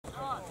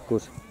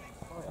good.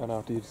 I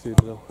know, do you see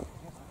it now?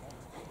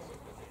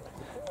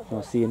 No,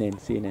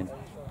 CNN.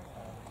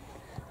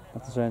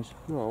 That's strange.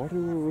 No, what are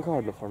we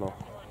recording it for now?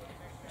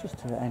 Just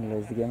to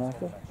analyse the game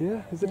after.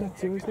 Yeah, is it that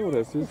serious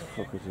nowadays?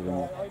 Fuck it, you don't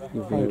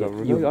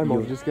know. I'm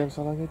out of this game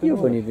so long.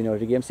 You've only been out of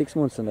the game 6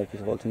 months and like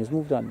the whole thing has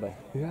moved on by.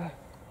 Yeah.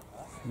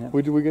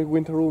 We get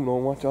winter room now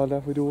and watch all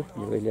that we do?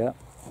 You will, yeah.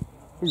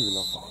 We will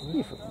not fucking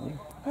You fucking will.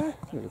 Huh?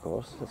 Well, of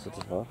course, that's what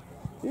it's for.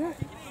 Yeah.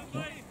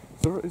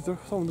 Is there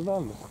sound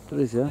on it? There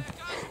is, yeah.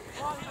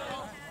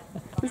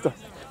 Is there?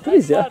 There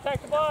is, yeah.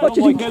 What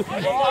do you think?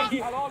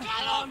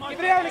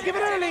 Give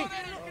it early!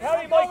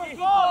 Hurry, Mikey!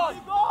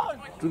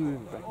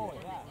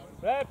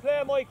 Red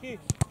play, Mikey!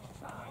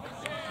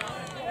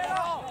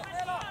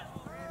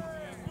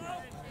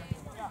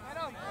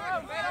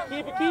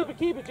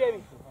 Keep it,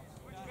 Jamie!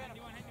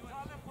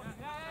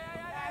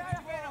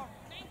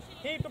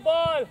 Keep the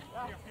ball!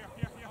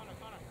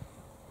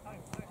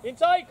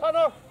 Inside,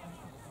 Connor!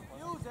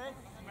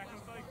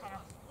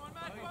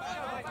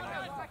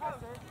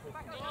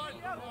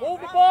 Move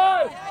the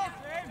ball!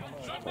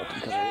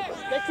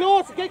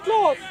 Get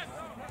close!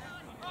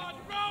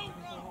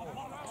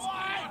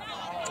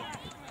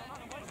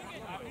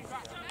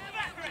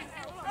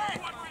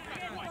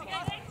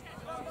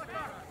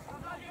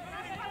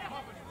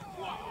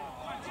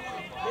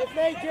 Let's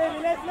play, Jamie,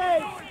 let's play!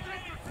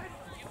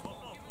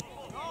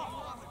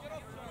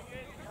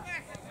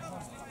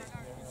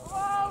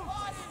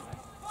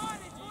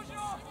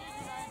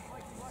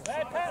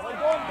 We're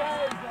going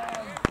down.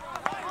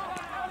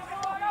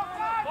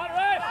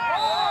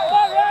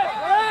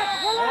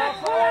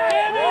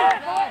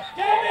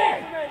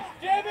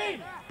 Jamie!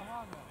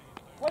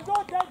 Well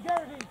done, Dan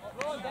Garrity!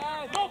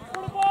 Look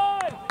for the ball!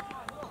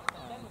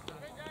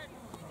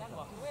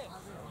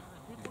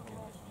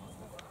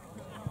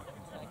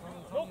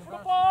 Look for the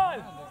ball!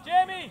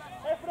 Jamie!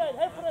 Head for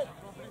it!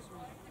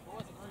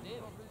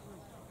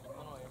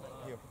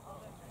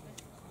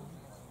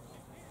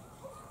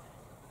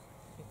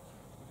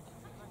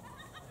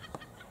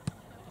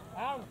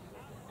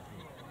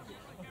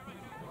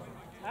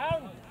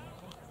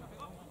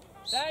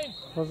 Down!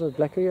 Was it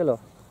black or yellow?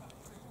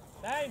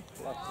 Down!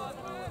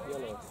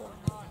 Yellow.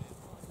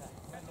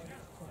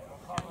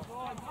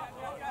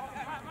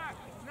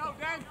 No,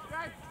 down!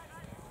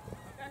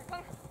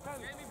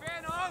 Jamie,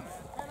 Ben on!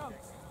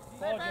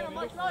 Ben on,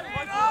 Mike line!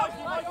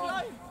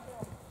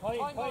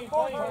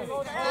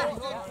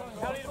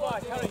 Carry the ball,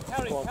 carry.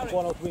 Go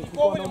on out the wing, keep Go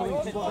going out the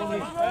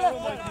wing.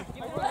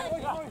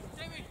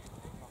 Jamie,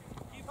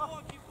 keep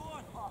going. Keep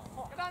going!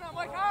 Get on now,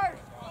 Mike, hard!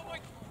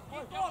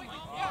 Keep going!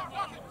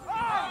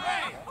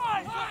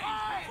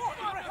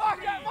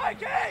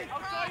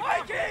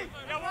 Mikey!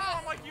 Yeah, one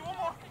more, Mikey, one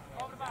more!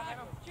 Over the back,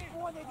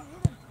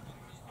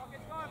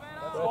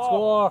 Let's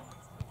go!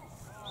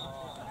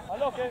 I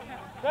look it.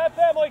 Grab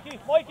there,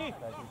 Mikey!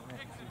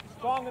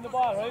 Strong in the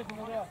ball, right?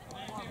 14! Yeah.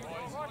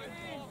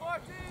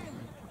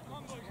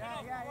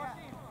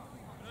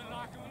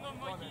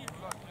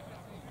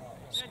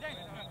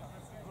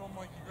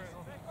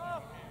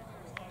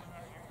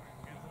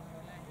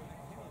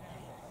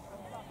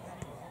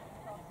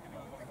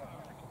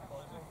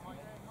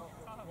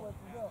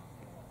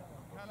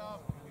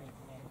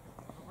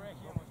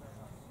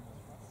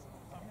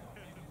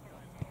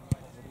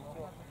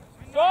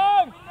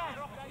 Strong!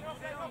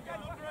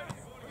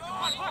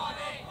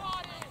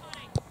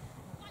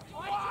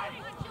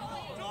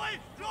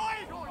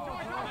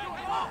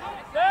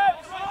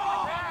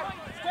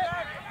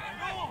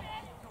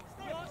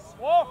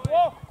 Walk!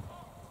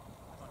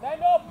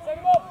 Stand up!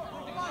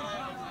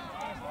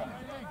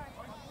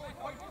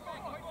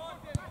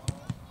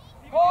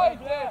 Point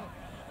there!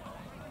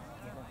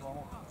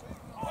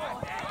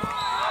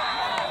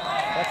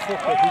 That's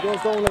fucked up. He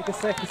goes down like a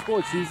sack of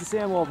sports. He's the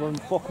same over in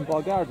fucking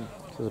Ball Garden.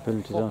 It was a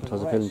penalty, John. It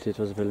was a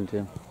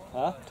penalty.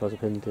 Huh? It was a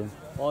penalty.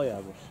 Oh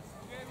yeah, but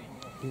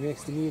he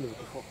makes the meal with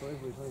the fucker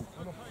every time.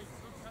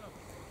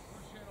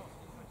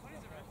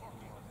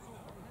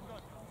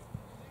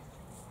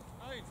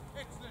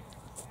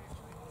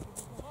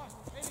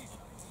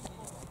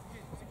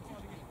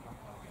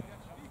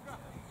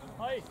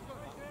 Hey!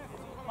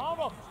 Palm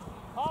up!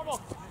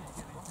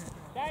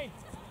 Down!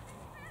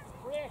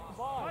 Break the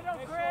ball!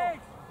 Break!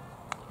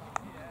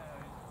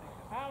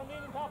 Pound in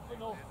and top of it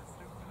now.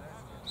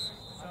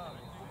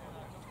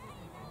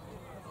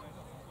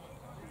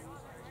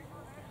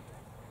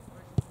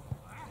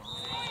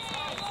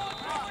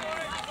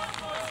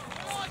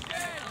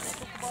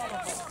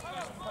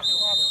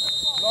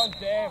 Well on,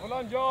 Dave. Well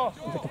on, Joe.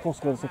 Get the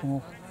post goal second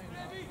half.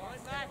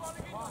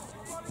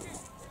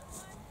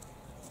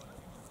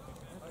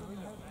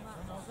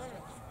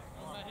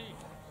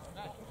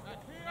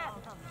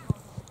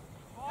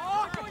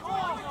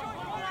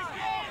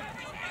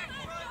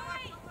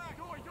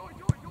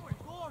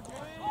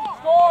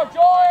 Score,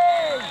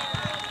 Joey!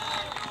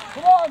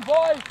 Come on,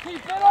 boys.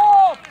 Keep it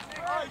up.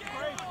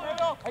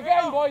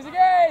 Again, boys,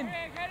 again.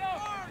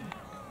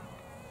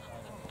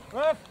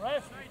 Ref.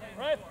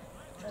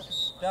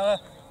 Dara.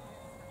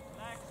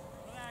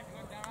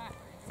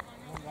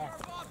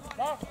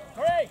 Relax.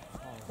 Hurry.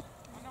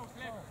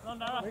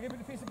 there. We'll give you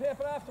the piece of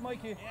paper after,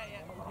 Mikey. Yeah.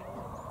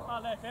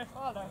 All there, Jeff.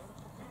 All there.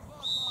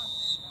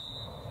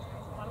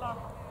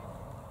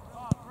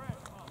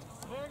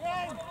 Clear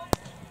again.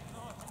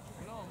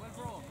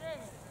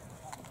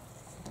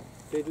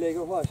 Big leg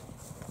or what?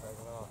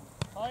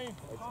 Time.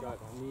 It's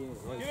got me in.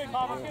 Give it,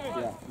 Carver, give it.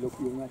 Yeah, look,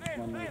 you're not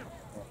one minute.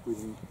 We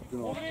didn't, you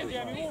know. Move it in,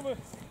 Jamie, move it.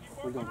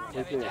 We're done.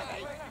 Take it.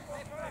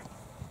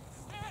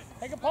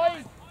 Take a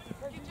pint.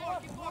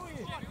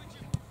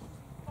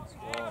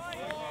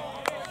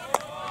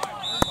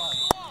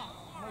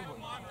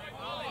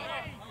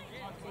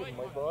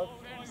 My ball.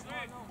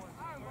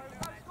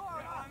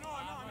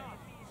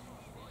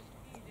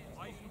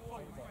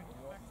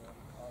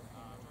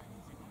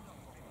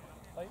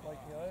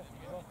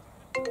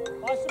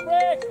 Watch the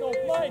brakes, no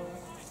flight.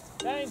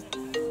 Then,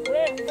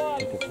 break the ball,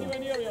 anywhere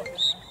near you.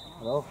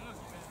 Hello?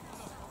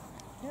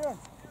 Here,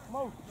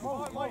 come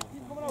out, Mike,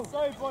 keep coming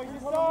outside, boy, keep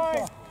coming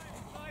outside.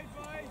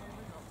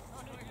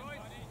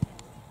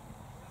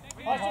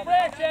 Watch the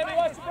brake, Jamie,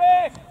 watch the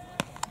brake.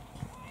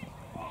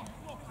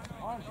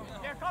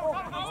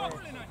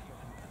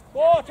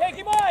 Go, take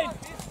him on.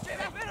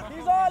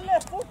 He's on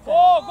left foot.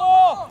 Go.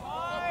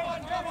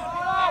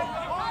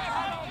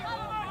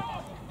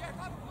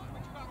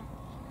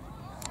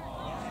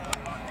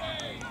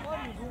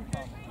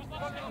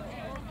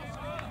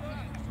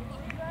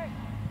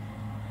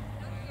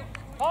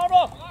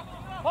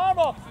 Palm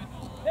up.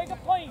 Take a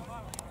point.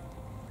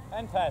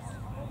 And pass.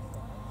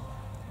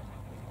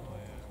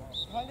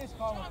 Hold this,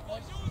 Palmer.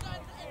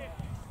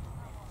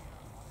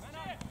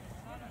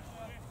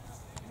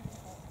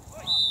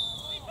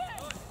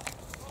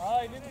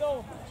 Alright, leave it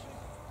down.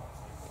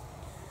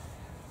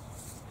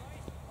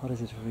 What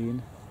is it,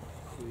 Reen?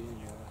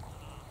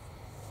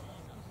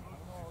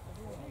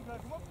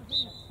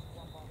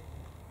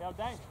 Down,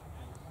 down.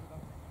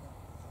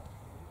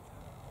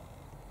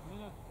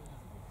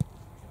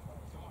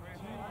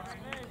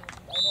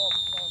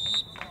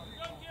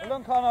 Well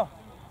done, Connor.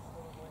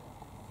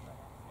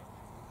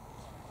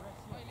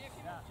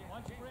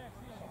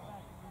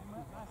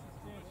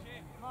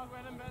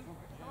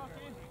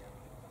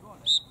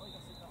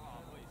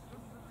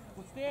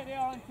 We'll stay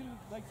there until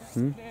like the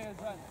players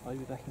run. I'll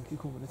be back in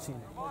Kilcombe at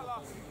 10.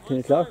 10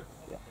 o'clock?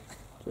 Yeah.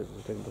 Jesus,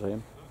 we're taking the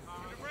time.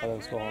 I'll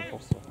go home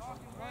first.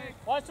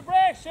 Watch the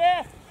break,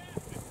 Chef!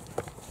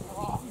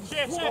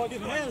 Chef!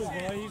 Fucking hell,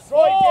 boys.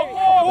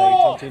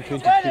 Go!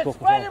 Keep up the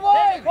Spread it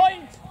wide!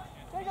 Point!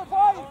 Take a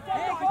point!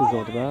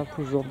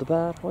 Push over the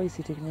bar. Why is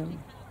he taking him?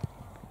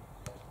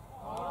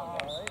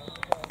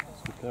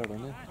 He's good player, don't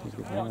he? He's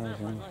good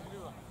player,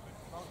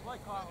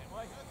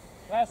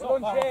 Pass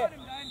up, Chef!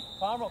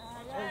 Palm up.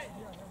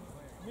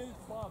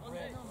 Milk ball,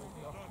 break.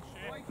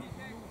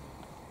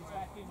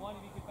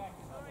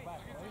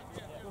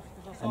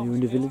 And you in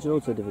the village or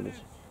outside the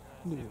village?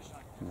 In the village.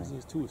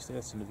 There's two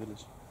estates in the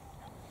village.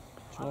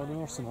 Do you know the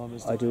nursing home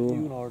is I do.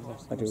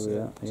 I do,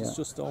 yeah. It's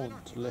just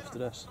down to the left of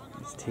that.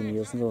 It's 10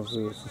 years since we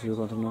were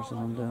going to the nursing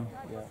home down.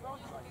 Yeah.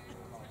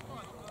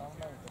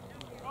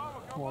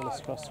 More or less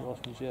across the road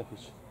from the jail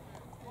pitch.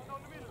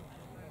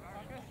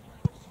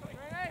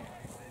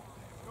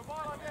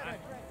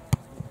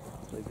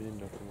 I've been in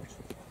there too much.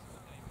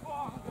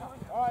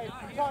 Alright,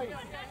 tight.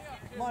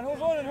 Come on, who's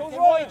running? Who's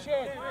running?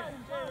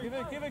 Give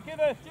it.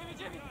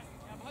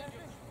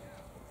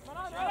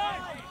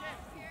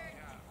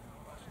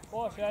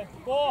 Go, Shane.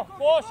 Go,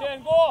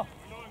 Shane, go.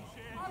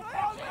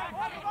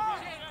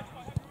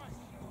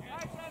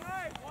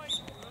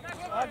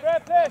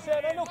 Great play,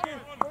 Shane. Unlucky.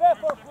 Good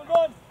effort. Well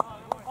done.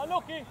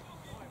 Unlucky.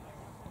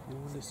 You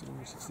won this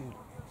number 16.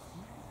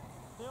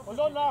 Well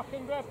done,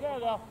 Larkin. Great play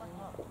there.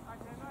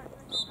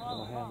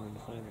 No hammer in the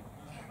final.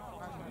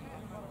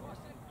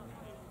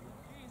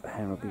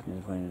 Hammer beating in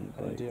the final.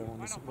 They won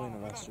this final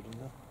last year,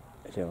 didn't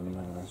they? They won the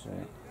final last year,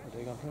 yeah. Are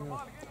they gone Premier?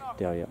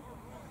 They are, yeah.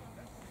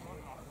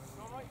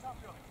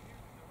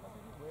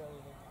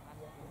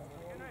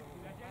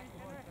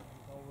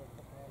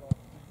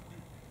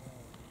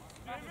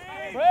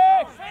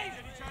 Break!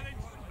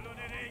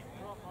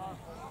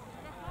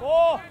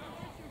 Go!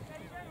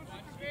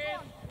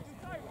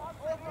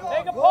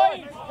 Take a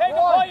point! Well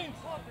done!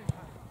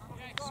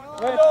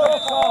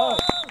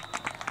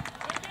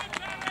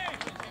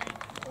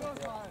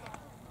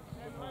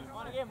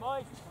 On again,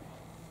 boys.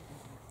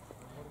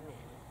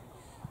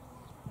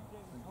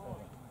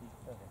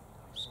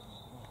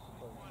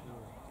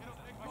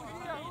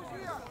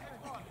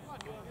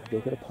 They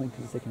got a point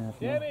in the second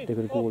half now. They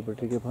got a goal, but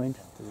they get a point.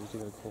 They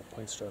got a 4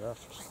 points straight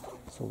after.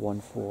 So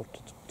 1-4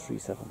 to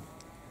 3-7.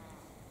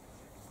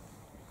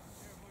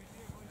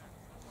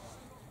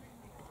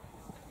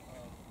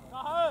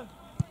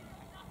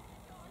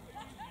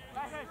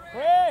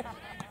 Break!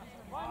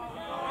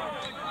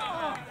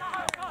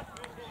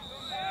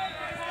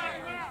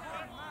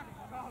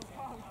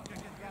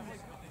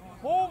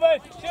 Move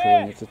it!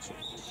 Throwing, it's a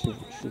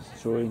she's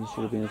throwing,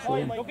 should have been a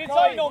throw-in. Look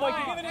inside now,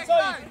 Mikey, give it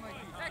inside!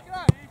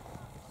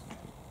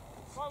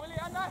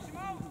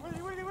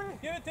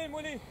 Give it to him,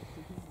 Willie!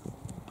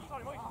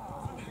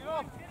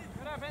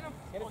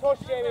 Get a touch,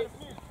 Jamie.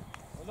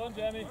 Well done,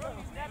 Jamie. Step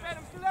in,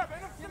 I'm still there,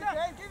 Ben, I'm still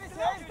there. Give it to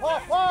him.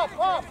 Pop, pop,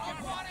 pop.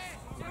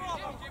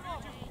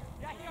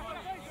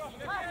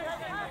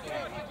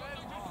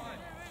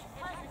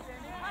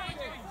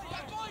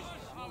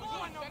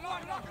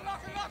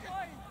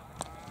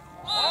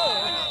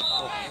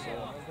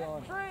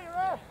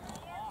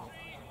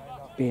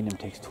 Bainham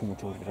takes too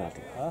much out of it,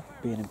 Arthur. Huh?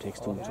 Bainham takes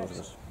too much out of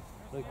it.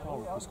 Like how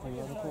it was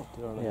coming on the court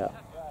there. Like. Yeah.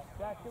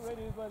 Jack, get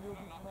ready as well. You'll be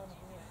from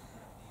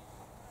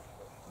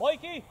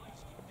Mikey!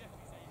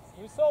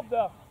 You sub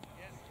there.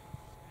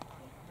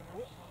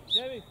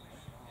 Jamie.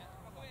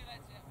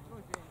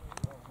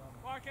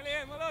 Mark it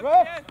in, well done,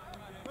 Ref. Ian.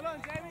 Well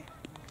done, Jamie.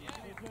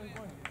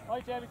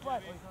 Right, Jamie, come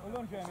on. Well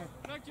done, Jamie.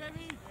 Well done,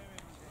 Jamie.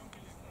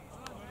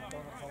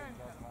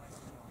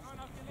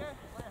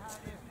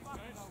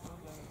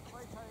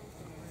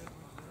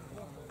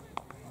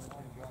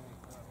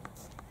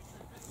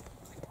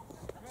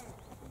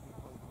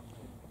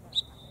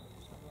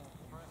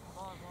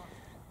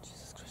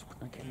 Jesus Christ, put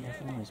on Kelly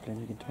Heffel and he's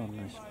playing again tomorrow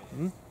night.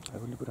 I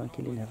wouldn't put on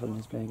Kelly Heffel and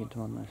he's playing again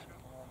tomorrow night.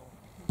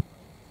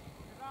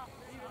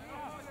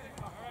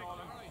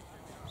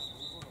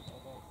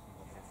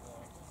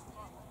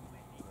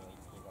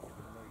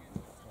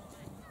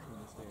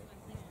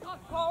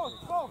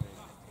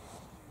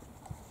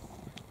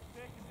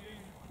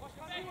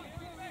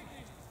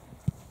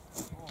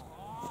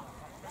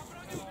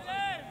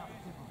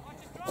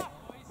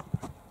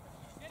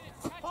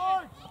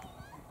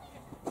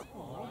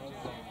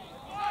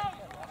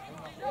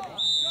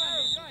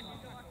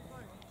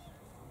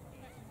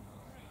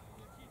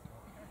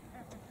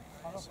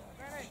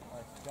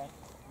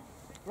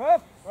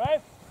 Ref!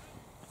 Ref!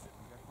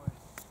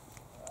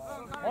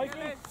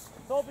 Mikey,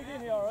 don't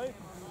begin here, alright?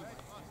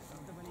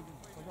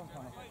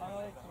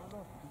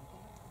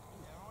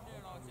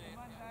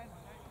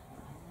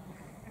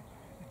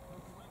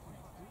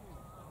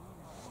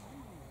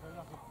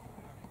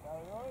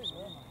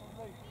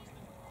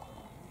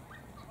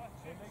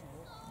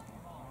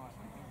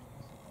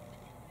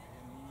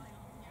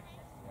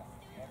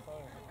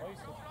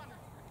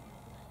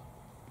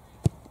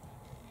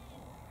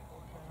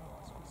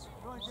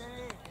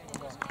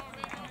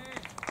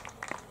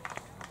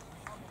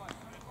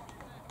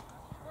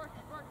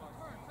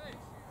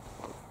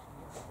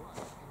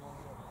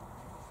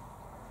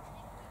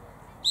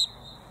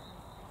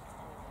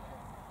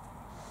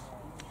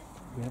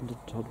 We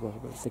haven't told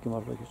about the second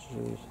one, like it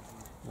should do it.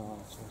 No,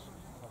 it's not.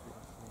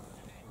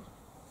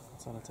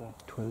 It's on it there.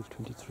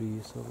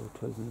 12:23, so about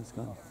 12 minutes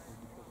gone.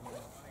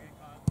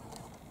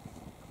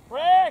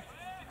 Break!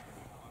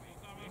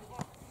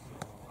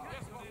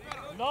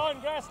 Long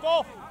grass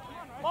go!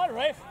 Come on,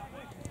 Rafe!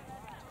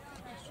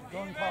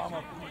 Don't palm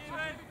up.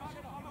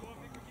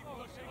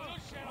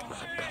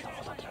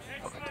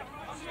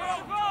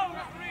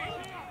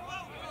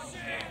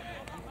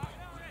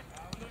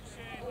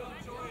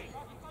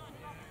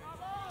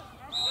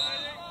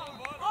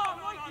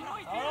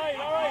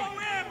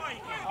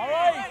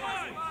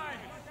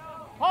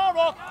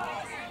 Harbuck!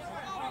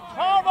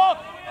 Harbuck!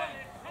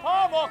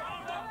 Harbuck!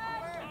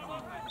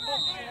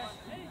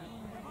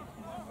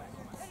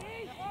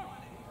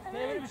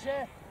 David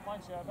Boucher. One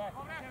share back.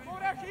 Go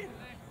there, Keith.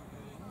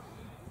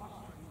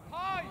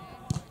 High.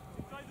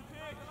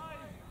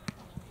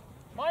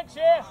 One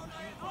share.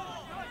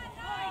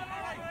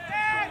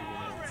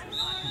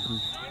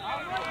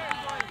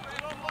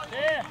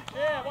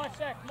 Yeah, watch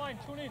that. Come on,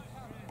 tune in.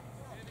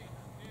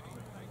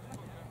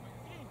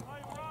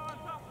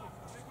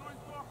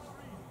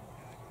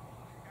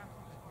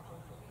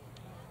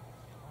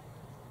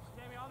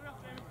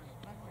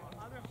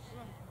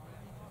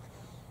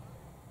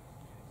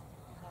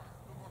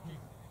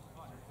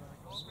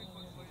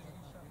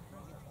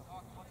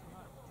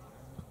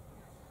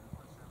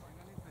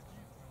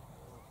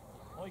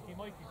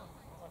 Mikey,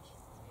 watch.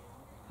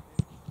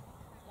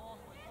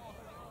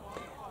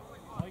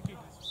 Mikey,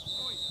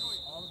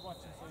 always watch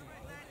inside.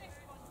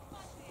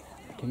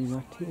 Can you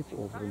not take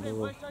over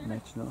another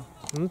match now?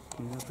 Can you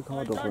not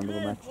record over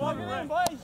another match now?